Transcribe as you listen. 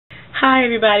Hi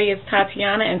everybody, it's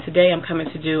Tatiana, and today I'm coming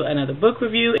to do another book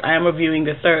review. I am reviewing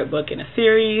the third book in a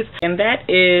series, and that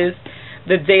is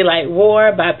The Daylight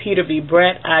War by Peter V.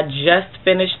 Brett. I just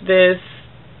finished this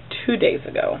 2 days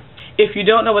ago. If you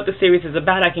don't know what the series is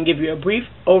about, I can give you a brief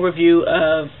overview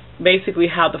of basically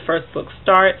how the first book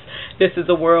starts. This is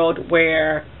a world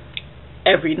where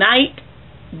every night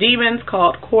demons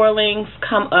called Corlings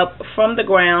come up from the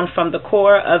ground, from the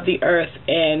core of the earth,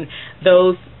 and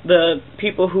the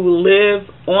people who live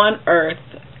on earth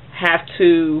have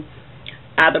to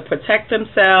either protect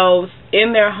themselves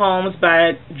in their homes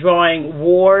by drawing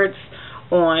wards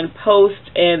on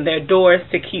posts and their doors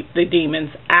to keep the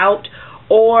demons out,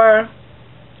 or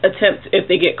attempt, if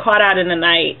they get caught out in the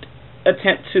night,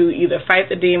 attempt to either fight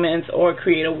the demons or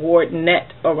create a ward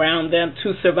net around them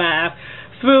to survive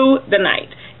through the night.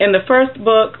 In the first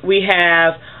book, we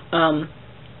have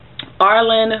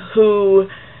Arlen, who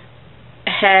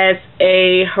has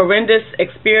a horrendous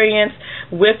experience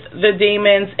with the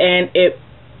demons, and it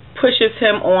pushes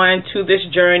him on to this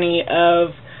journey of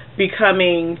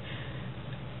becoming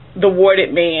the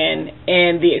warded man,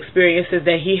 and the experiences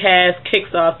that he has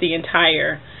kicks off the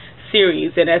entire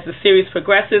series. And as the series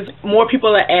progresses, more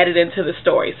people are added into the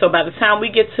story. So by the time we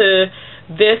get to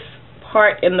this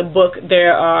part in the book,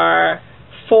 there are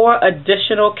 4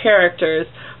 additional characters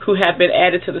who have been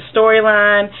added to the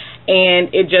storyline,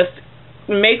 and it just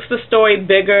makes the story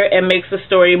bigger and makes the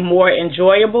story more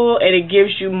enjoyable, and it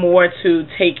gives you more to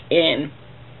take in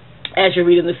as you're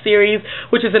reading the series,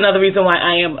 which is another reason why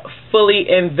I am fully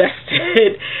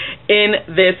invested in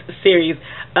this series.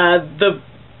 The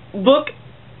book,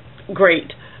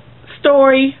 great.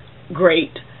 Story,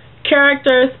 great.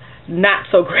 Characters, not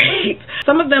so great.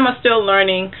 Some of them are still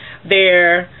learning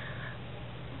their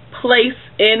place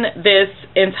in this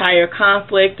entire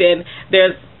conflict, and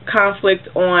there's conflict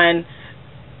on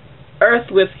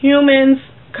Earth with humans,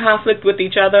 conflict with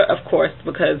each other, of course,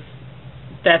 because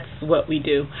that's what we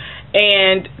do,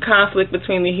 and conflict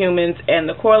between the humans and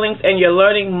the Corlings, and you're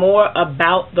learning more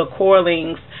about the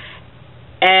Corlings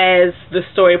as the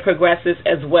story progresses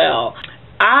as well.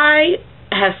 I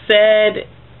have said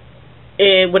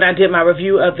when I did my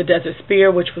review of The Desert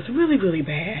Spear, which was really, really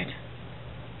bad,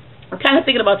 I'm kind of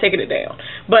thinking about taking it down,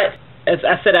 but as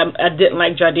I said, I didn't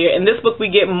like Jadir. In this book, we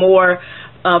get more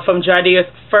from Jadir's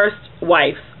first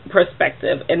wife's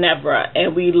perspective, Enevra,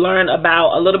 and we learn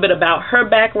a little bit about her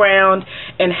background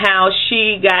and how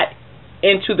she got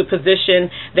into the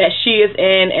position that she is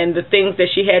in and the things that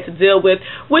she had to deal with,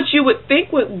 which you would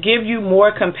think would give you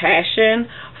more compassion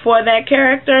for that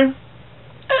character.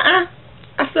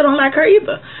 I still don't like her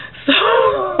either. So,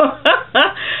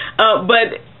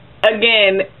 but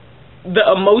again, the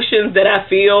emotions that I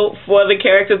feel for the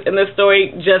characters in the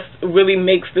story just really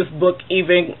makes this book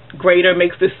even greater,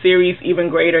 makes this series even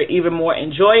greater, even more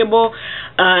enjoyable.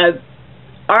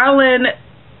 Arlen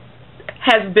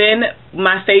has been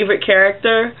my favorite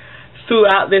character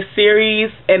throughout this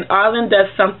series, and Arlen does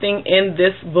something in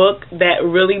this book that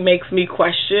really makes me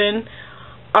question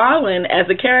Arlen as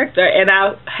a character, and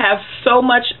I have so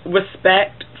much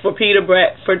respect for Peter V.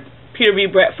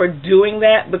 Brett for doing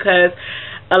that, because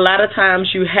a lot of times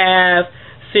you have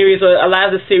series, or a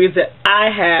lot of the series that I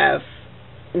have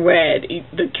read,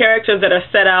 the characters that are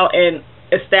set out and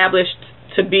established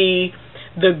to be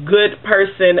the good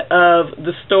person of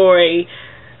the story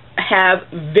have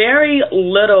very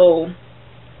little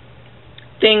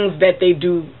things that they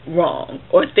do wrong,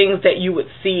 or things that you would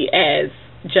see as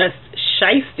just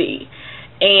shysty,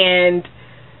 and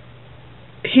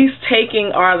he's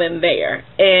taking Arlen there,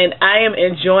 and I am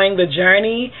enjoying the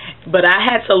journey, but I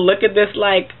had to look at this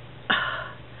like,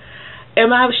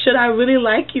 should I really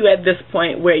like you at this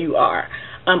point where you are?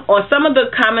 On some of the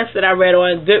comments that I read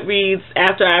on Goodreads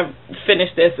after I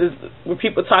finished this were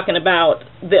people talking about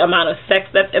the amount of sex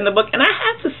that's in the book, and I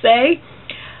have to say,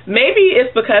 maybe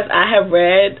it's because I have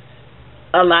read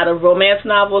a lot of romance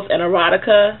novels and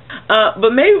erotica,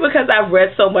 but maybe because I've read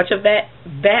so much of that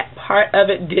part of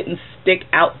it didn't stick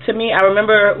out to me. I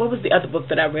remember, what was the other book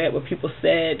that I read where people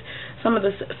said, some of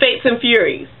the Fates and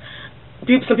Furies,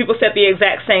 some people said the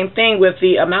exact same thing with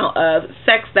the amount of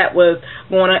sex that was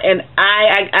going on, and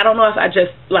I don't know if I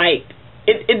just, like,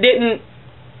 it didn't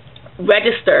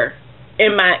register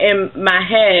in my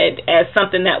head as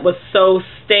something that was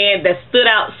that stood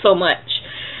out so much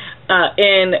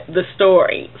in the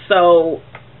story. So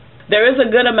there is a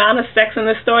good amount of sex in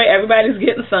this story. Everybody's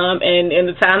getting some, and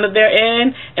in the time that they're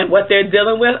in and what they're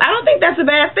dealing with, I don't think that's a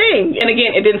bad thing. And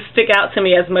again, it didn't stick out to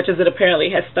me as much as it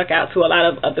apparently has stuck out to a lot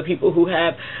of other people who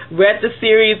have read the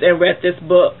series and read this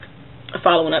book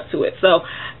following up to it. So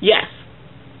yes,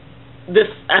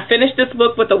 I finished this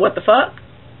book with the what the fuck,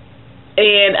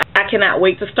 and I cannot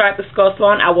wait to start the Skull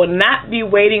Throne. I will not be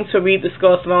waiting to read the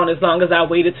Skull Throne as long as I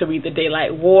waited to read the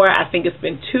Daylight War. I think it's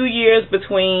been 2 years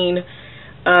between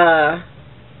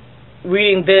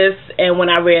reading this and when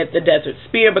I read The Desert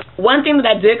Spear. But one thing that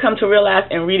I did come to realize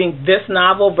in reading this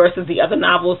novel versus the other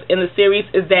novels in the series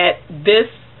is that this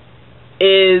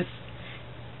is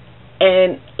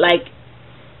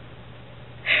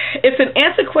it's an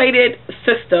antiquated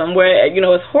system where, you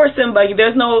know, it's horse and buggy.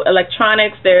 There's no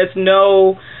electronics. There's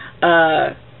no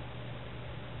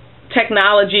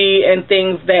technology and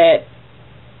things that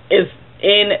is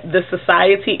in the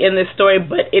society in this story,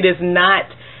 but it is not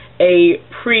a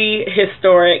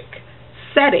prehistoric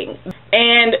setting.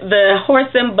 And the horse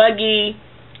and buggy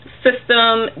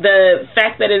system, the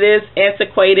fact that it is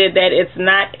antiquated, that it's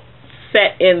not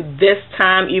set in this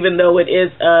time, even though it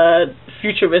is a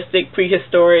futuristic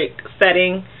prehistoric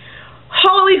setting.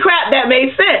 Holy crap, that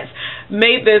made sense.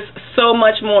 Makes this so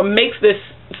much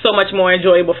more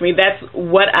enjoyable for me. That's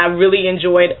what I really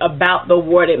enjoyed about The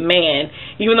Warded Man,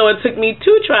 even though it took me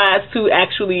 2 tries to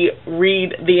actually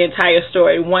read the entire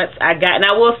story once I got. And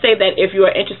I will say that if you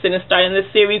are interested in starting this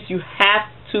series, you have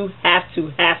to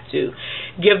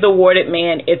give The Warded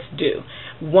Man its due.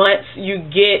 Once you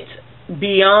get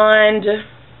beyond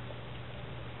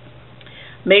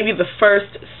maybe the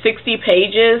first 60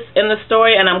 pages in the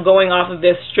story, and I'm going off of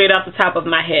this straight off the top of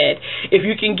my head, if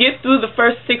you can get through the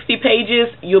first 60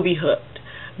 pages, you'll be hooked,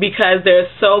 because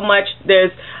there's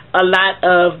a lot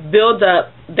of build up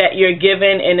that you're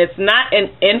given, and it's not an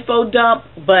info dump,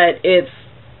 but it's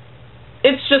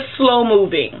just slow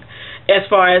moving as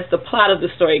far as the plot of the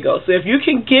story goes. So if you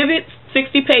can give it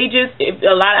 60 pages,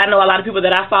 I know a lot of people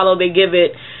that I follow, they'll give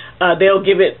it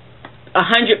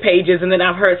 100 pages, and then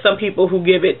I've heard some people who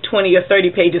give it 20 or 30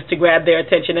 pages to grab their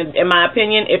attention. And in my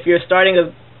opinion, if you're starting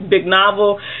a big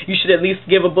novel, you should at least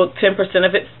give a book 10%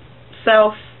 of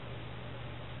itself.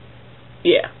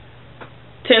 Yeah,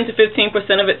 10 to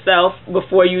 15% of itself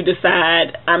before you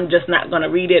decide, I'm just not going to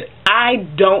read it. I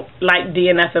don't like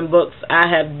DNFing books. I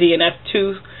have DNF'd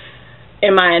 2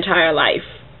 in my entire life.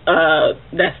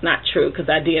 That's not true, because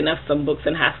I DNF'd some books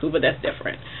in high school, but that's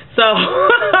different. So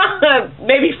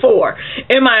maybe 4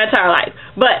 in my entire life.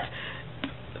 But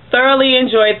thoroughly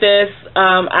enjoyed this.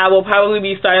 I will probably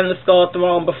be starting the Skull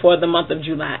Throne before the month of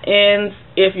July ends.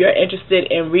 If you're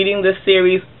interested in reading this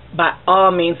series, by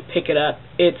all means pick it up.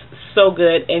 It's so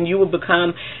good, and you will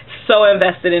become so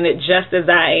invested in it just as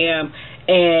I am.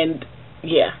 And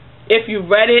yeah, if you've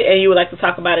read it and you would like to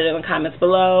talk about it in the comments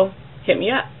below, hit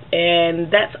me up. And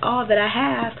that's all that I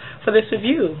have for this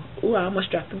review. Ooh, I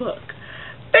almost dropped the book.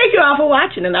 Thank you all for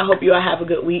watching, and I hope you all have a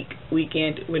good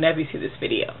weekend whenever you see this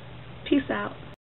video. Peace out.